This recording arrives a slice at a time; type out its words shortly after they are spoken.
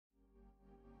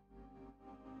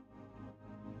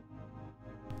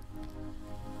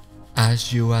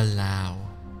As you allow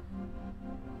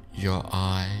your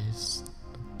eyes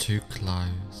to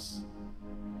close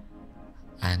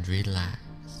and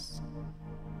relax,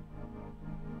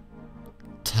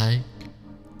 take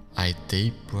a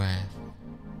deep breath,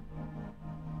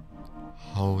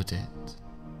 hold it,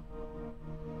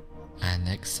 and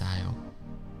exhale.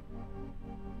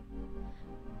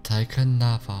 Take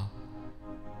another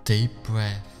deep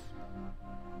breath,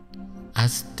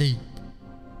 as deep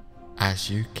as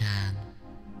you can.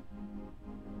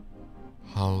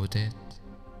 Hold it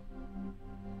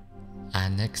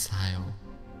and exhale.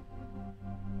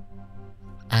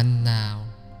 And now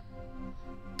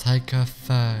take a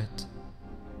third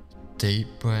deep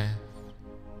breath.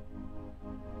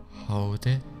 Hold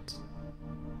it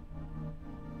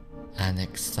and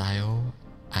exhale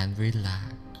and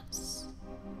relax.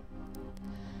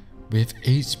 With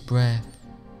each breath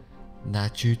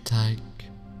that you take,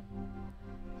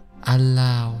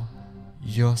 allow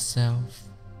yourself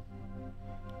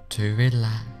to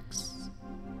relax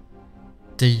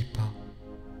deeper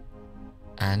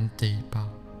and deeper.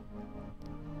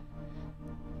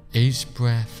 Each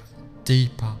breath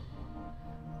deeper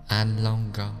and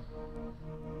longer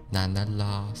than the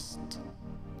last.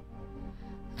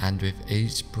 And with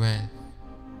each breath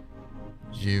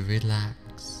you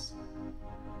relax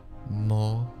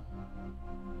more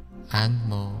and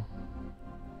more.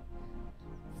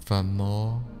 The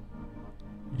more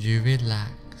you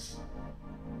relax,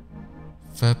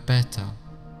 the better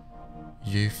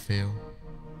you feel.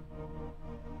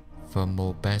 The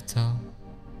more better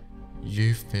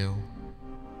you feel,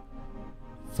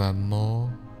 the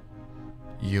more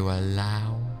you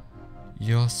allow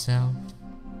yourself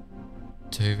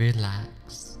to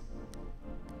relax.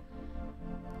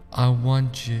 I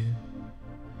want you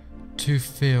to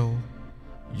feel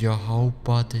your whole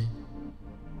body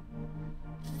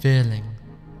feeling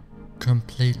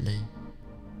completely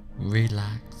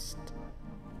relaxed,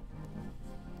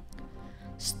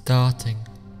 starting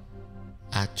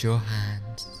at your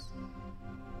hands.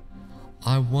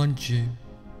 I want you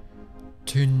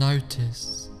to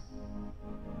notice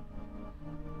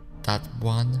that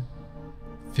one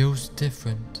feels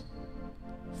different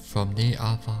from the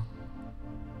other,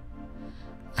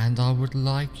 and I would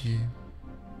like you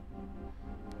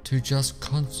to just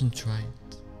concentrate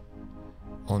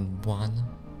on one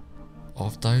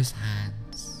of those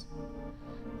hands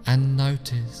and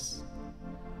notice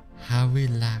how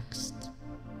relaxed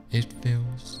it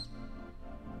feels.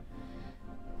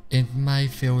 It may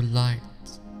feel light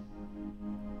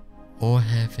or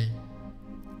heavy.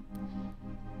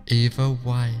 Either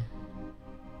way,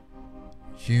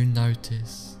 you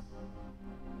notice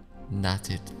that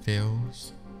it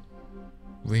feels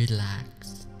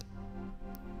relaxed.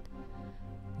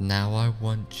 Now I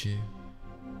want you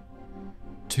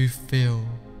to feel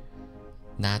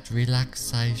that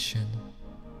relaxation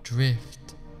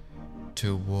drift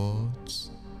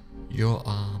towards your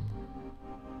arm,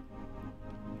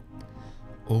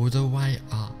 all the way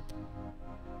up,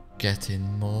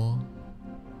 getting more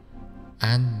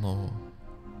and more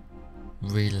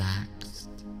relaxed.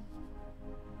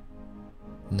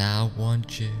 Now I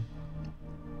want you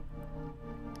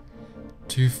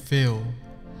to feel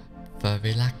the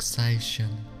relaxation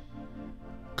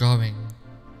going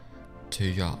to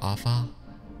your other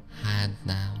hand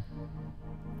now,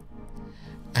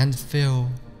 and feel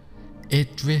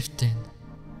it drifting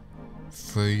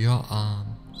through your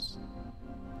arms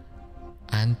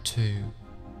and to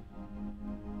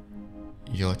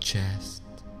your chest,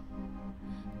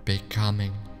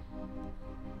 becoming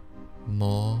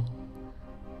more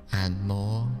and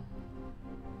more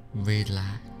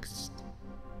relaxed.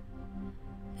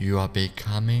 You are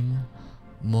becoming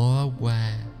more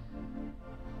aware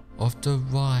of the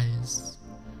rise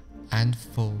and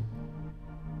fall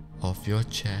of your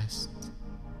chest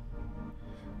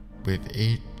with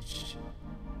each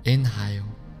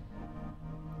inhale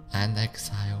and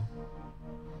exhale,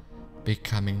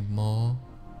 becoming more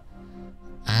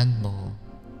and more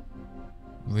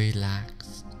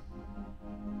relaxed.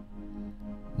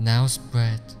 Now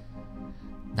spread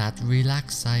that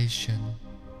relaxation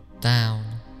down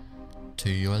to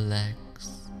your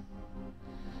legs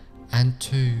and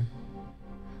to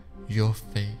your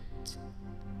feet,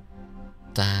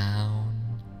 down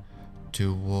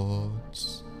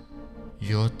towards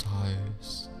your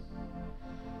toes,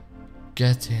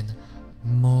 getting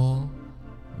more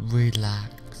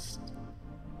relaxed,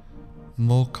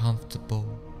 more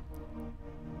comfortable.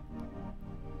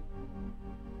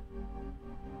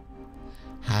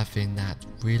 Having that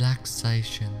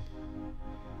relaxation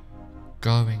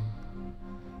going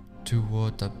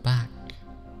toward the back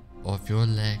of your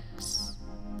legs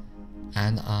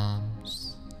and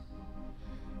arms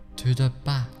to the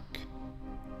back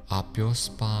up your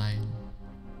spine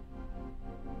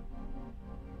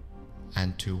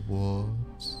and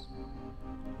towards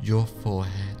your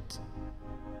forehead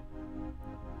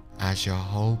as your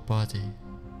whole body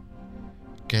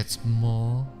gets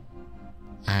more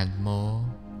and more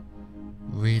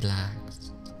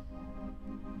relaxed,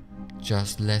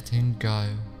 just letting go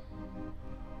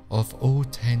of all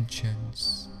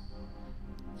tensions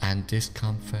and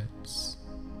discomforts,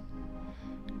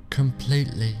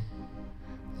 completely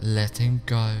letting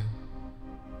go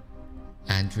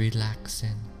and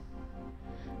relaxing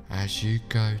as you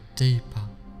go deeper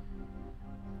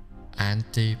and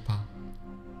deeper,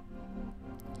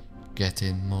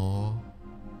 getting more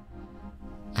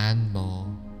and more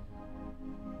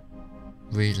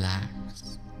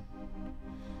relaxed,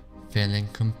 feeling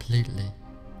completely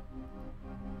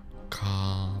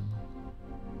calm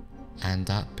and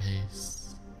at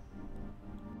peace.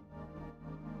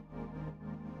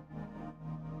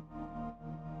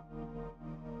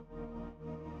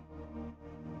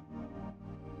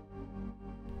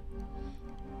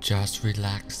 Just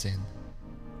relaxing,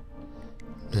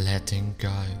 letting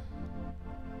go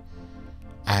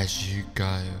as you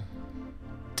go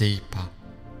deeper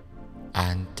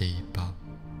and deeper.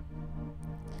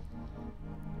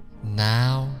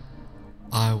 Now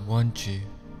I want you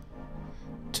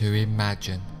to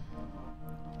imagine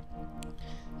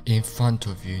in front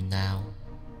of you now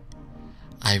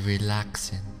a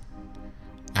relaxing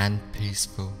and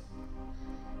peaceful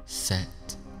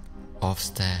set of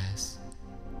stairs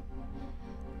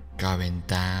going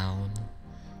down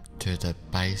to the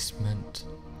basement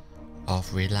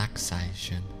of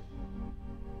relaxation.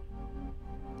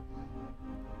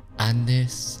 And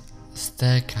this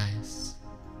staircase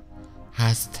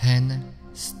has 10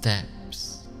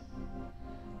 steps,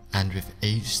 and with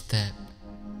each step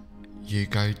you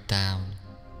go down,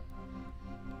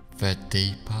 the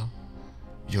deeper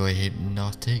your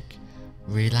hypnotic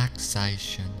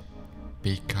relaxation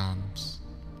becomes.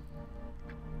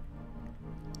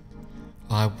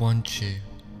 I want you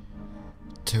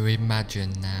to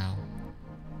imagine now,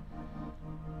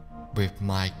 with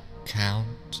my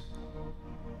count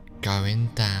going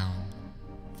down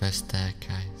the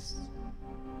staircase,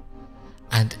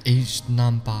 and each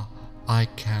number I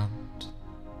count,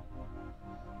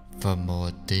 the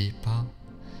more deeper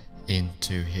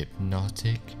into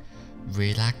hypnotic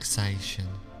relaxation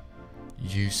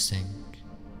you sink,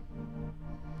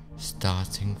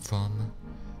 starting from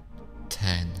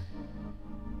 10,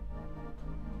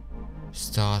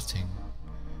 starting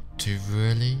to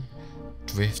really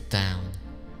drift down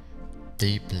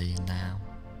deeply now,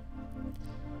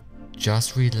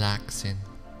 just relaxing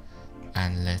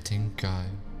and letting go.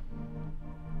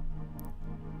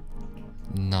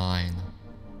 9,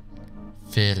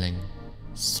 feeling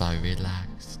so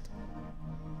relaxed,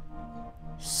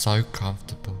 so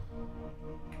comfortable,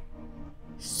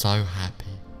 so happy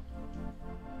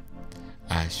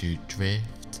as you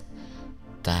drift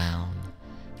down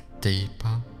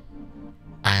deeper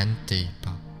and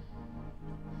deeper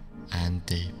and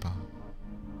deeper.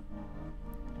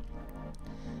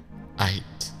 8,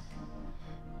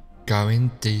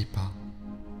 going deeper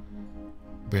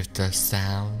with the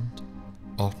sound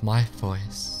of my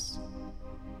voice.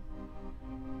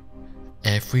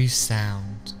 Every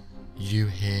sound you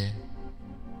hear,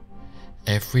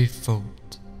 every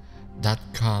thought that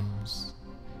comes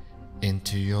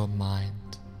into your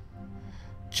mind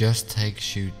just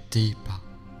takes you deeper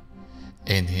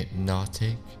in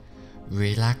hypnotic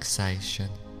relaxation.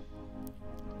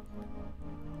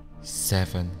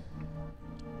 7,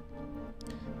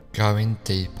 going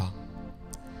deeper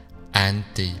and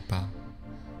deeper,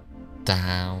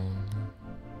 down,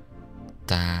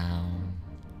 down,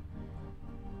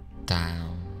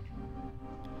 down,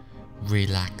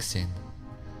 relaxing,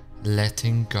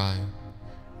 letting go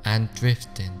and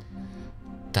drifting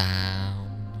down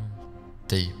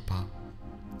deeper.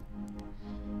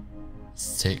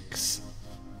 6,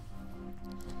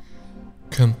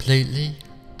 completely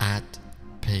at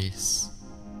peace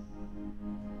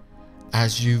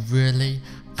as you really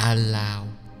allow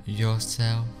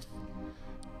yourself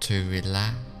to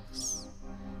relax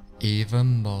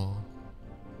even more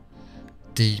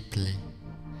deeply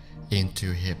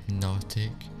into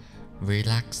hypnotic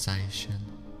relaxation.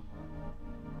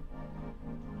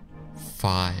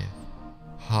 5,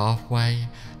 halfway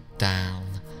down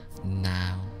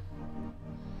now,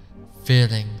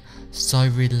 feeling so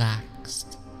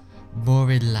relaxed, more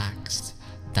relaxed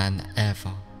than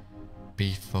ever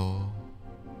before,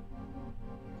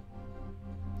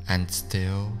 and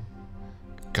still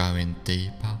going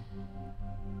deeper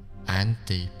and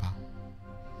deeper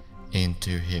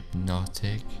into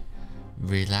hypnotic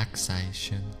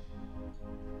relaxation.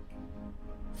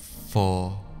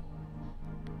 4.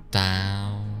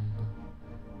 Down,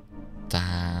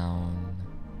 down,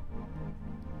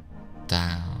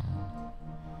 down,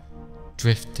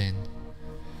 drifting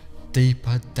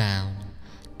deeper down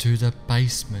to the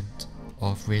basement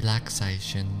of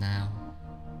relaxation now.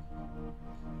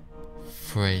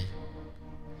 3.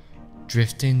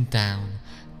 Drifting down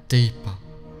deeper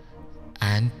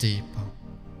and deeper,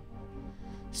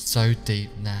 so deep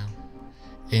now,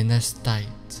 in a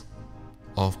state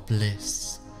of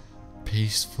bliss,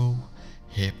 peaceful,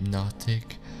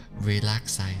 hypnotic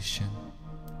relaxation.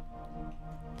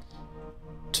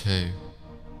 2.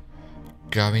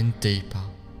 Going deeper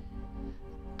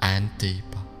and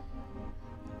deeper,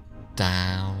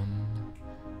 down,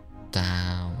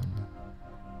 down,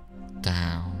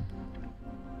 down,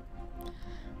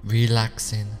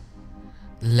 relaxing,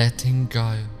 letting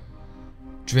go,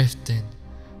 drifting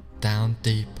down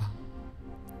deeper.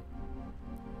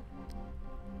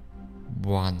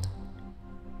 1.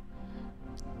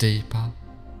 Deeper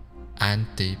and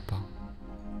deeper,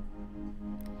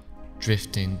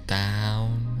 drifting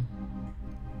down,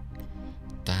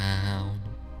 down,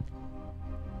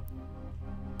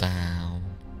 down.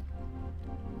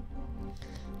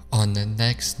 On the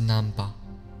next number,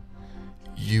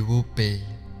 you will be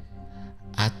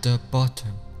at the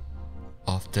bottom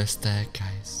of the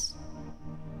staircase,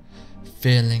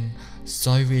 feeling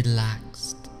so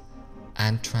relaxed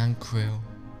and tranquil.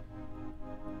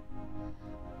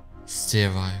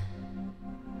 0.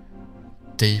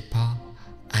 Deeper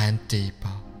and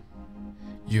deeper,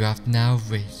 you have now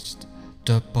reached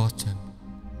the bottom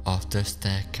of the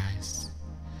staircase,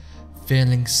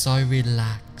 feeling so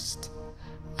relaxed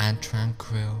and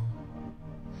tranquil,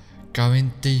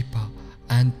 going deeper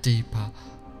and deeper,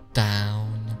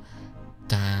 down,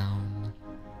 down,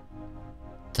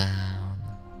 down,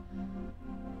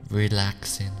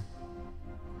 relaxing,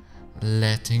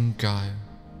 letting go,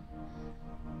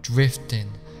 drifting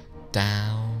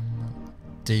down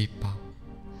deeper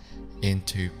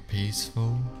into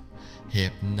peaceful,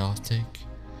 hypnotic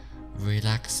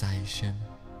relaxation,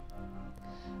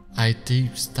 a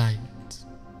deep state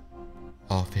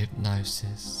of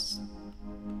hypnosis.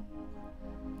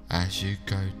 As you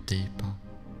go deeper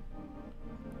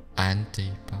and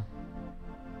deeper,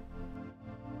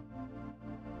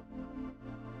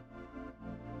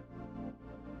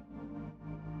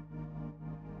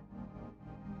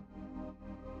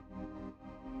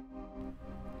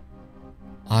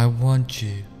 I want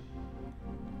you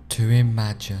to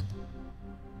imagine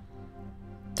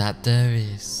that there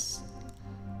is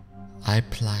a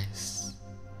place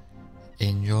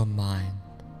in your mind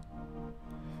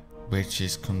which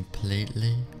is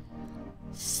completely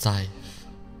safe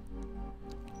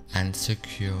and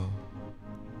secure.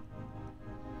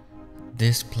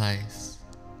 This place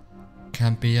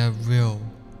can be a real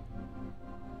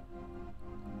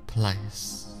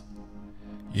place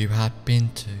you have been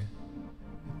to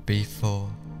before,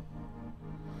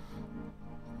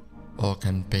 or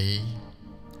can be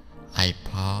a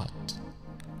part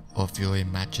of your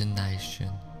imagination.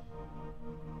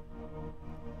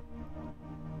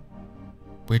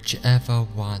 Whichever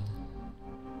one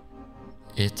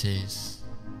it is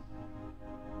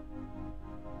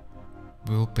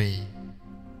will be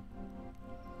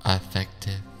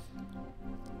effective.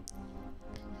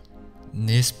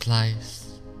 This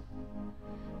place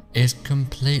is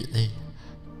completely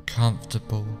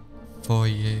comfortable for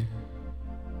you,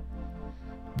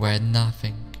 where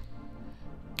nothing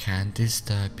can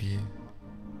disturb you.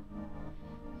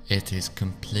 It is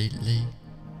completely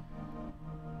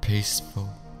peaceful,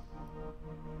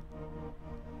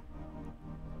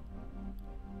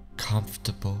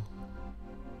 comfortable,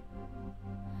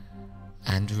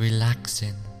 and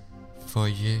relaxing for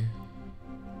you.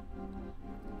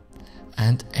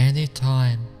 And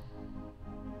anytime,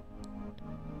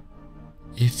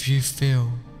 if you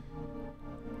feel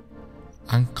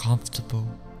uncomfortable,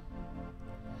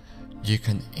 you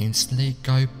can instantly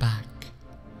go back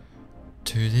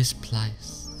to this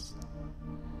place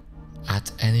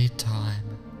at any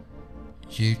time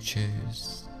you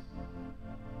choose.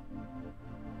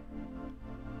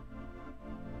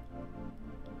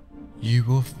 You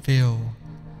will feel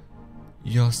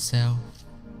yourself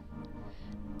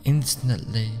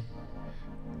instantly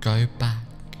go back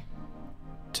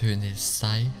to this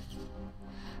safe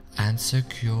and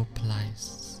secure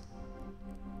place.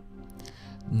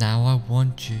 Now I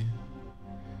want you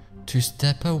to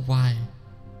step away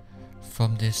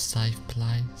from this safe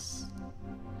place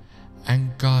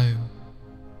and go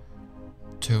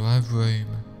to a room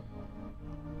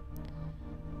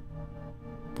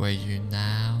where you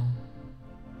now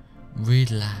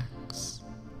relax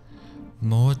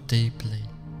more deeply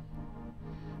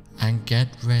and get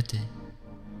ready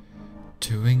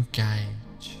to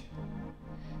engage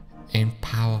in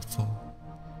powerful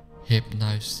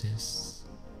hypnosis.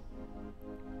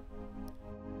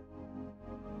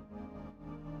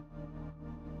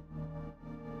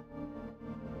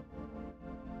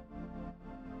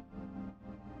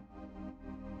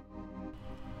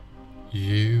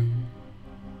 You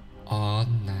are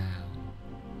now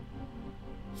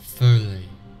fully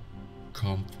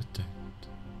confident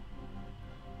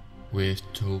with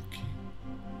talking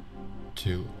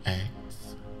to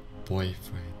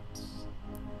ex-boyfriends,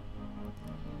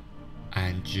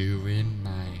 and you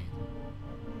remain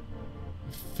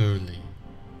fully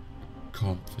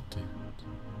confident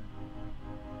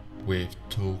with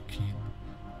talking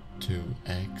to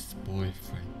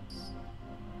ex-boyfriends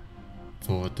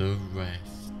for the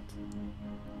rest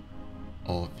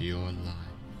of your life.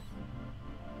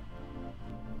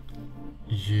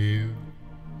 You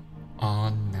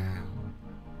are now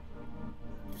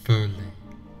fully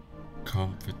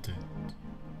confident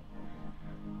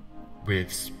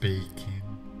with speaking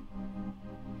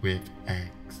with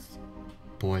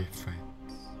ex-boyfriends,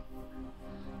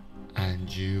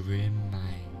 and you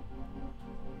remain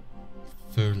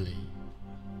fully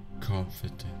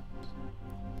confident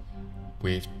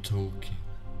with talking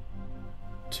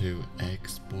to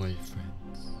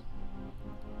ex-boyfriends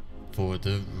for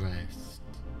the rest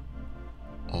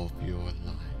of your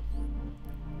life.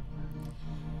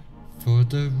 For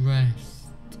the rest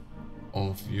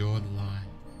of your life,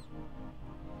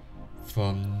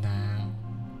 from now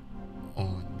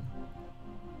on,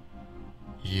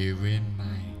 you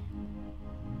remain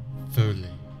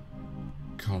fully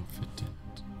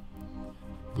confident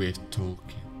with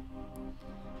talking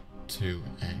to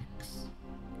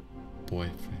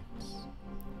ex-boyfriends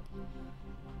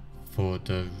for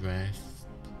the rest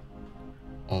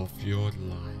of your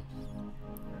life.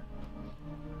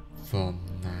 From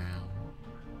now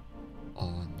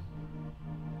on,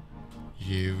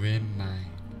 you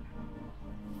remain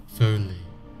fully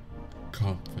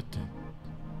confident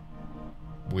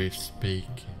with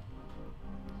speaking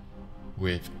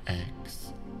with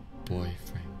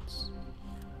ex-boyfriends.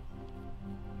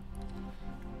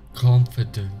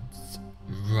 Confidence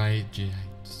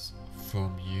radiates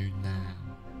from you now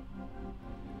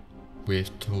with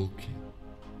talking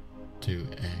to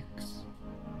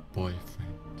ex-boyfriends.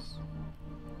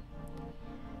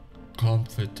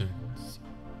 Confidence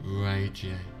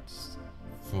radiates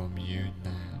from you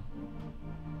now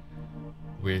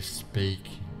with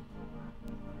speaking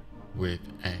with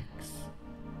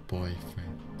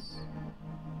ex-boyfriends.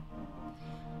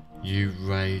 You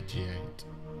radiate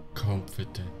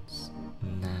confidence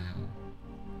now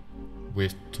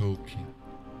with talking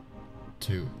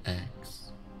to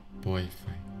ex-boyfriends.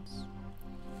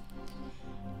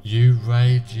 You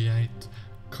radiate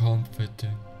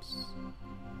confidence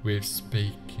with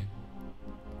speaking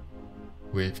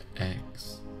with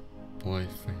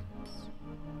ex-boyfriends.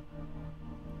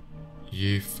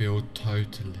 You feel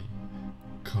totally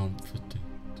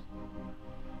confident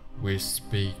with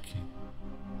speaking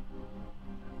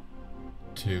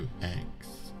to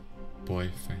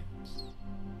ex-boyfriends.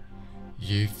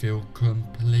 You feel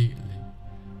completely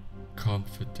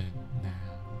confident now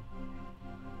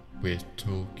with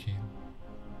talking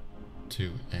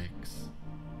to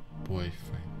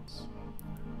ex-boyfriends.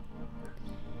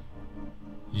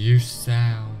 You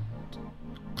sound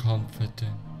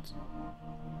confident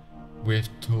with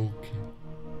talking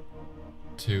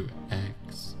to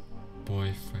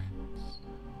ex-boyfriends.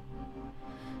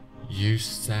 You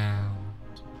sound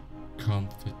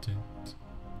confident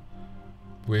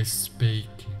with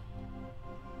speaking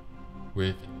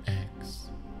with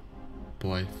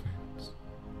ex-boyfriends.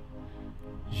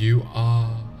 You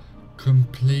are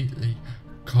completely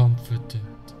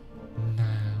confident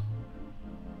now.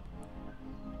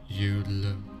 You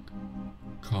look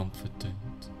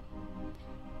confident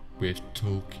with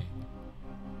talking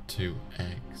to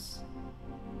ex-boyfriends.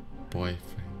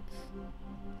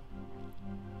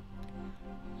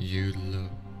 You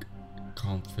look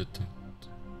confident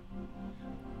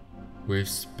with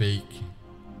speaking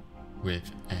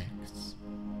with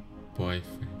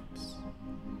ex-boyfriends.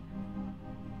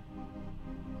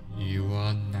 You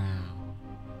are now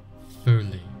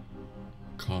fully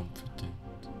confident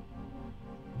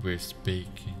with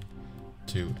speaking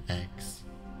to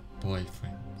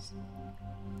ex-boyfriends.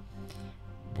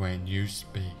 When you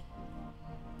speak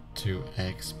to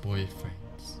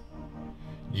ex-boyfriends,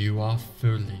 You are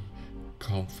fully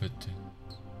confident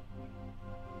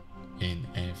in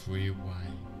every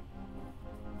way.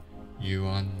 You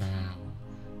are now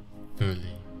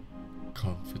fully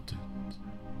confident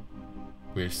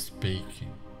with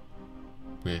speaking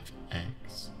with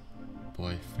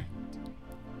ex-boyfriend.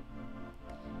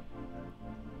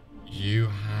 You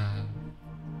have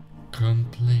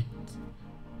complete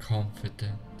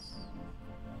confidence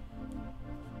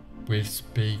with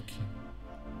speaking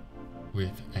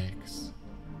with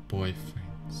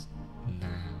ex-boyfriends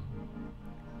now.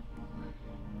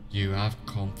 You have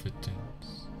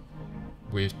confidence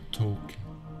with talking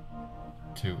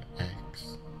to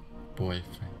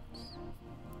ex-boyfriends.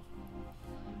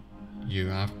 You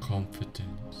have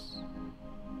confidence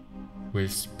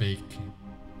with speaking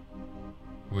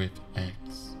with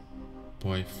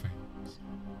ex-boyfriends.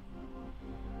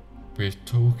 With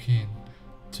talking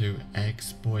to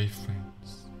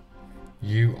ex-boyfriends,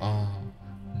 you are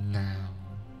now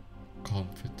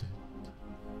confident.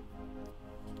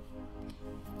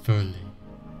 Fully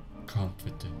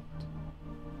confident.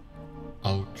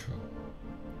 Ultra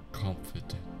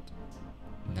confident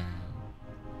now.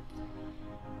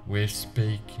 With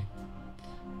speaking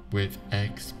with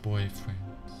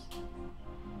ex-boyfriends,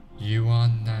 you are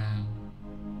now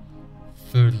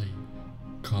fully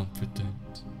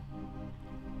confident.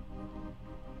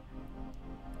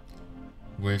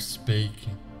 With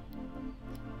speaking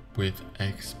with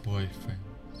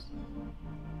ex-boyfriends,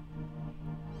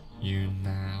 you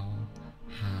now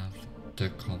have the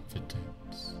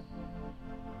confidence.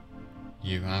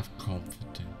 You have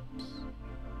confidence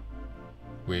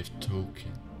with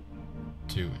talking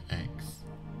to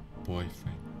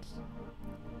ex-boyfriends.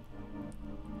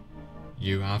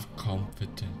 You have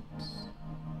confidence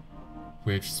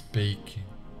with speaking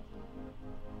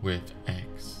with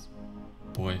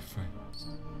ex-boyfriends.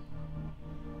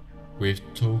 With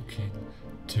talking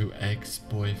to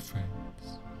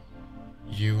ex-boyfriends,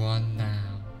 you are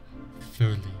now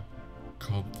fully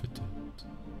confident.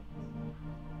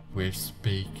 With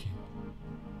speaking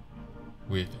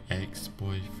with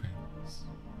ex-boyfriends,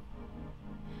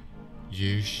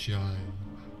 you show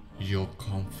your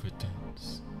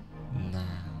confidence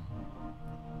now.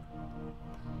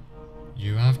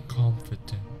 You have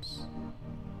confidence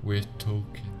with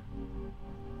talking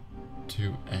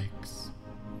to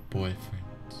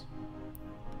ex-boyfriends.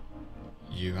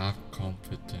 You have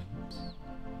confidence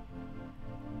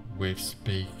with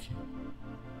speaking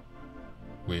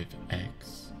with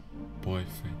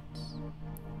ex-boyfriends.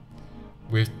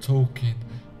 With talking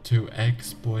to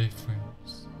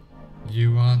ex-boyfriends,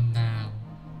 you are now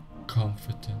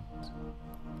confident.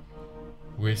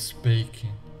 With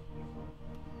speaking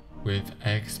with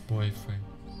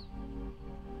ex-boyfriends,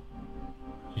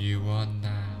 you are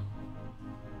now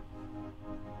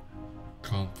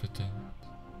confident.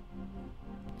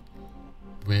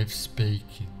 With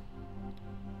speaking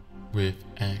with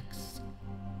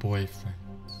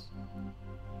ex-boyfriends,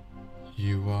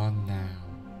 you are now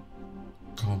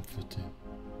confident.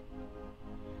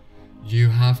 You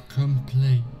have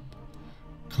complete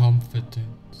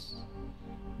confidence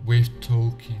with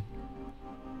talking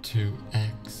to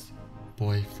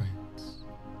ex-boyfriends.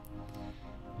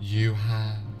 You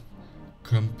have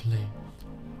complete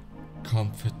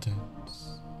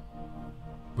confidence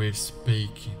with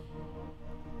speaking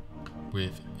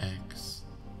with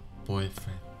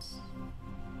ex-boyfriends.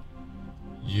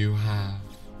 You have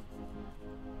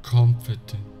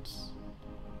confidence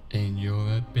in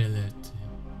your ability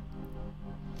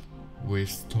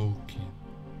with talking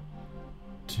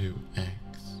to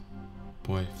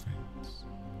ex-boyfriends.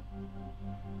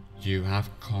 You have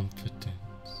confidence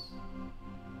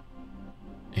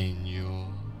in your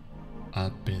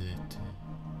ability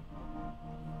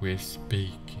with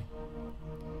speaking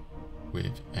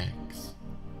with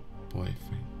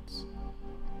ex-boyfriends.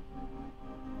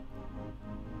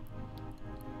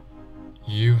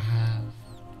 You have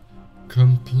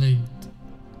complete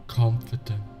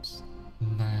confidence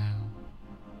now.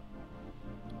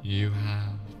 You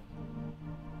have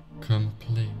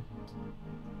complete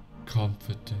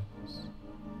confidence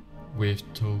with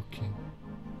talking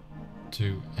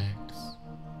to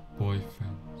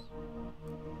ex-boyfriends.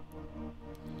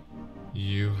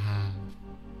 You have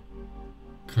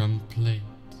complete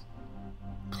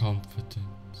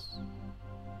confidence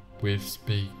with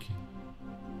speaking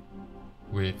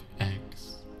with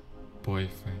ex-boyfriends.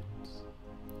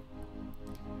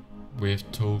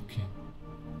 With talking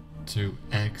to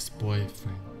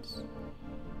ex-boyfriends,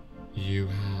 you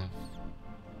have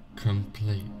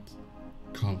complete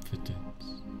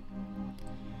confidence.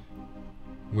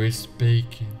 With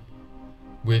speaking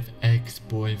with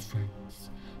ex-boyfriends,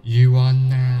 You are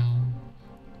now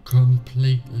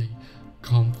completely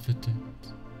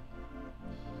confident.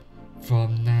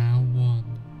 From now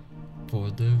on,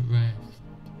 for the rest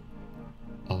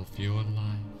of your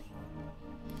life,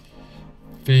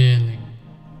 feeling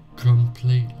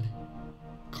completely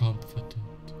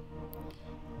confident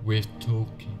with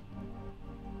talking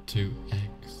to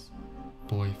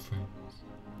ex-boyfriends,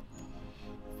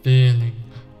 feeling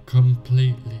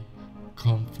completely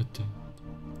confident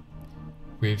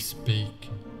with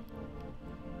speaking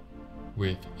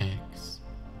with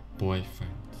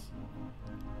ex-boyfriends,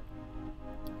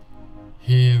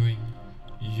 hearing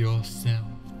yourself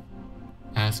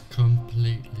as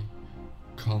completely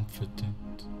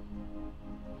confident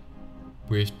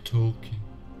with talking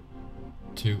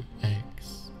to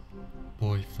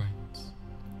ex-boyfriends,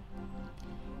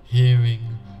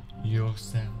 hearing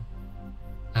yourself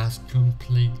as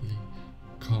completely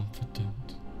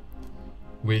confident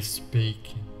with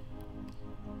speaking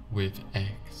with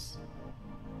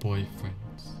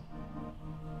ex-boyfriends,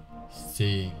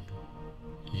 seeing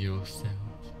yourself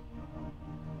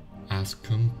as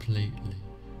completely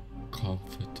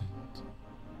confident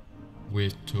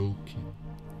with talking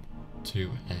to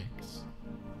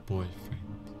ex-boyfriends,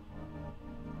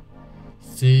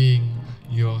 seeing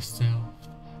yourself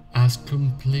as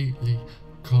completely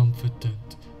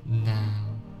confident now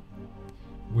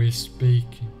with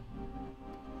speaking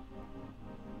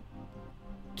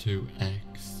to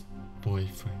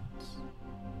ex-boyfriends.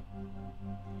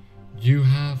 You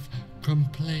have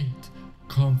complete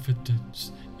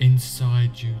confidence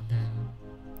inside you now,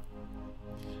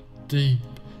 deep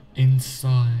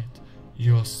inside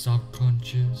your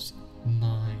subconscious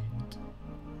mind,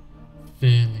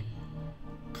 feeling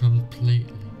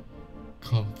completely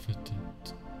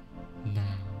confident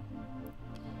now.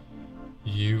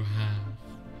 You have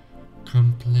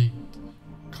complete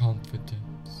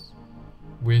confidence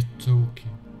with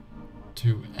talking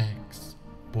to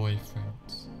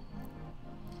ex-boyfriends.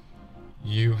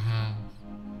 You have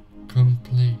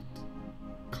complete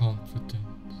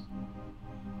confidence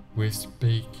with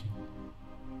speaking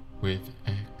with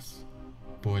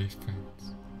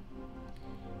ex-boyfriends,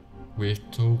 with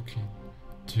talking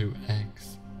to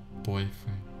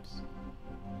ex-boyfriends.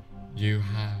 You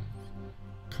have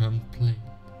complete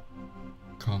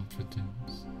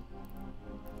confidence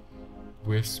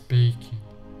with speaking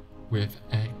with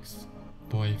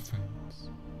ex-boyfriends.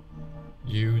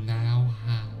 You now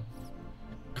have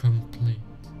complete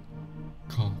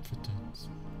confidence.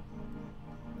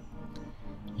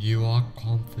 You are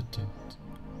confident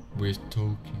with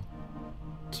talking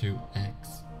to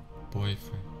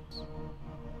ex-boyfriends.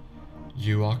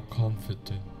 You are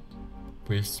confident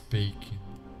with speaking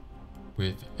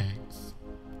with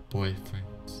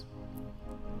ex-boyfriends.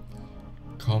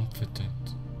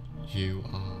 Confident you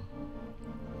are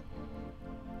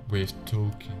with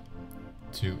talking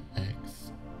to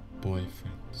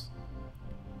ex-boyfriends.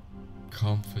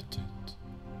 Confident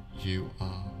you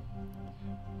are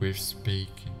with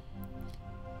speaking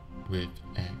with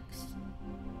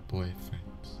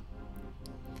ex-boyfriends.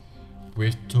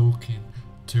 With talking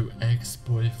to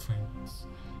ex-boyfriends,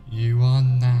 you are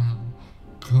now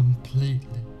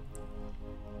completely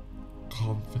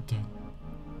confident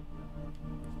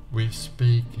with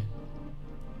speaking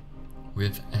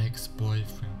with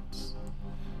ex-boyfriends.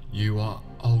 You are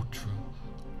ultra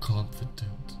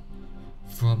confident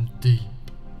from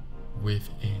deep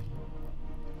within.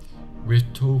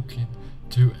 With talking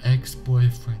to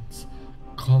ex-boyfriends,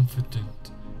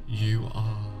 confident you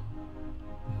are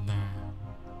now.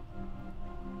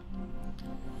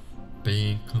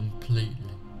 Being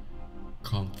completely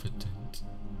confident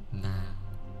now.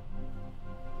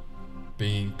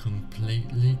 Being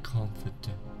completely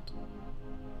confident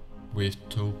with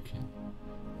talking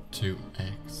to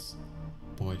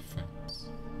ex-boyfriends.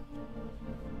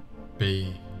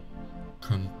 Being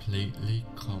completely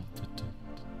confident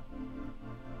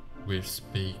with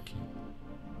speaking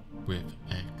with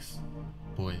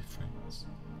ex-boyfriends.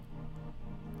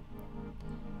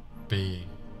 Being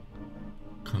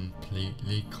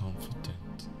completely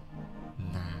confident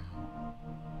now.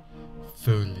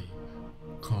 Fully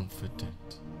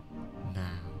confident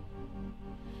now.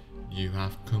 You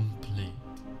have complete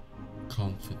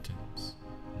confidence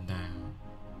now.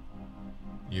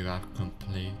 You have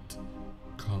complete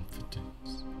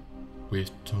confidence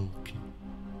with talking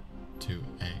to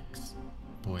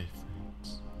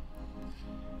ex-boyfriends.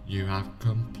 You have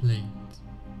complete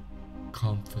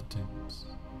confidence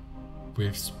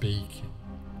with speaking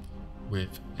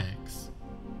with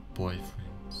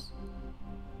ex-boyfriends.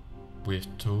 With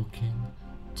talking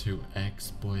to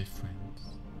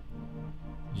ex-boyfriends.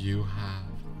 You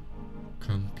have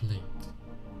complete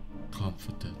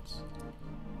confidence.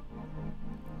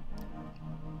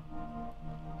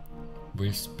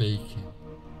 With speaking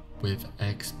with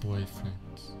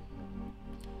ex-boyfriends,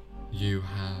 you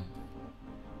have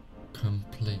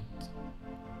complete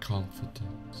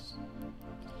confidence.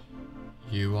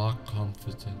 You are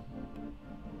confident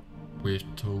with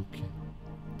talking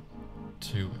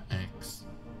to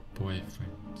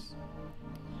ex-boyfriends.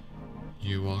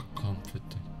 You are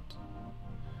confident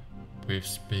with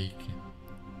speaking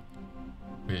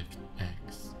with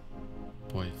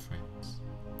ex-boyfriends.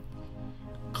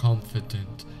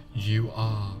 Confident you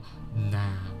are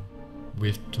now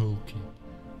with talking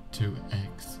to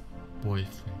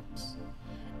ex-boyfriends.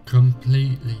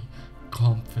 Completely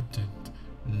confident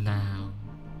now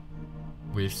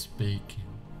with speaking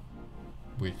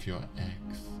with your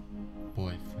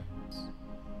ex-boyfriends.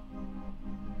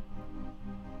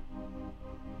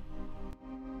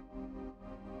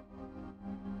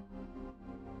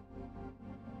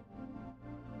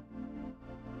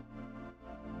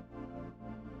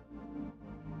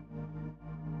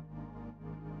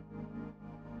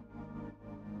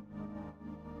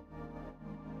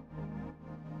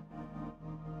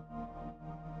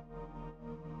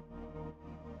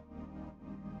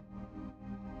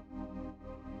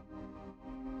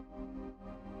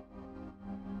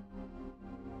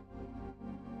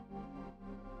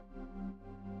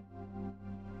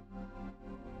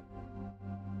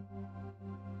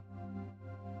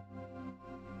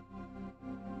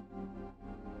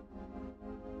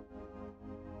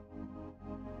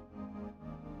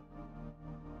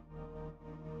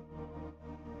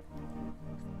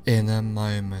 In a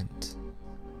moment,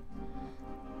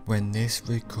 when this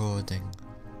recording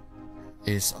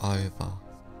is over,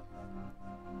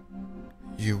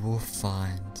 you will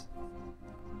find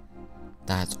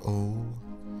that all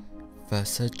the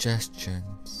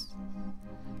suggestions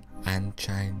and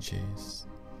changes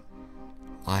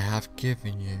I have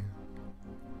given you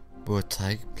will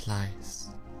take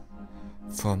place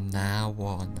from now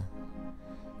on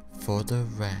for the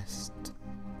rest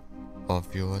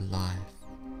of your life.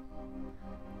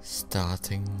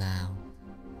 Starting now.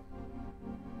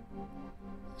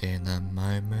 In a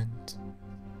moment,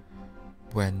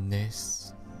 when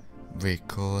this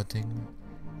recording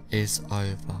is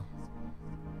over,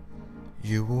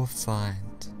 you will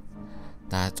find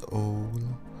that all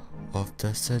of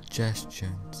the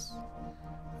suggestions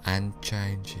and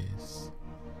changes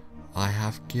I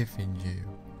have given you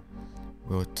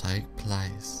will take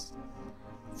place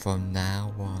from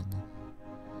now on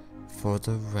for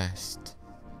the rest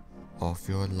of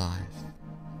your life,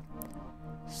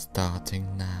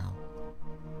 starting now.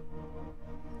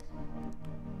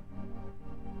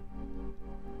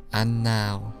 And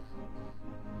now,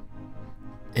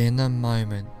 in a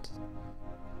moment,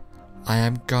 I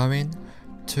am going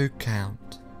to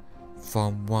count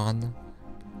from 1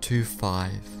 to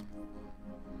 5.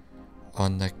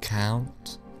 On the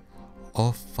count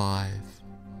of 5,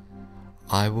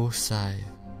 I will say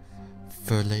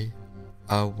fully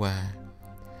aware,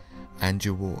 and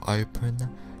you will open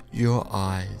your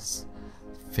eyes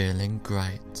feeling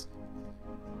great.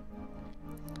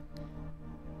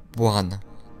 1.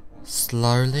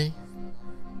 Slowly,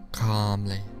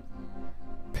 calmly,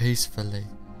 peacefully,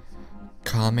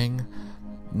 coming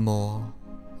more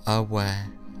aware.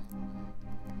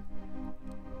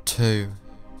 2.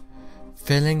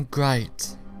 Feeling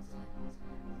great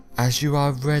as you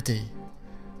are ready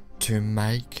to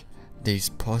make these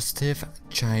positive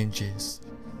changes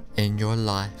in your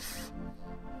life.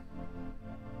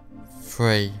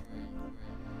 3.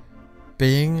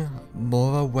 Being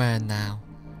more aware now,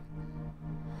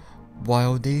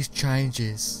 while these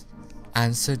changes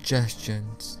and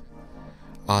suggestions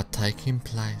are taking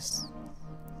place.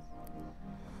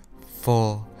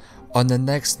 4. On the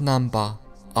next number,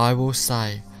 I will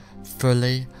say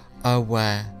fully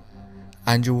aware,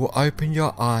 and you will open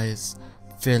your eyes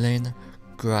feeling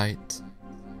great.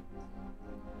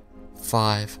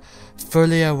 5.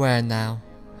 Fully aware now.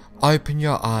 Open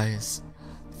your eyes,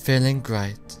 feeling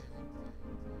great.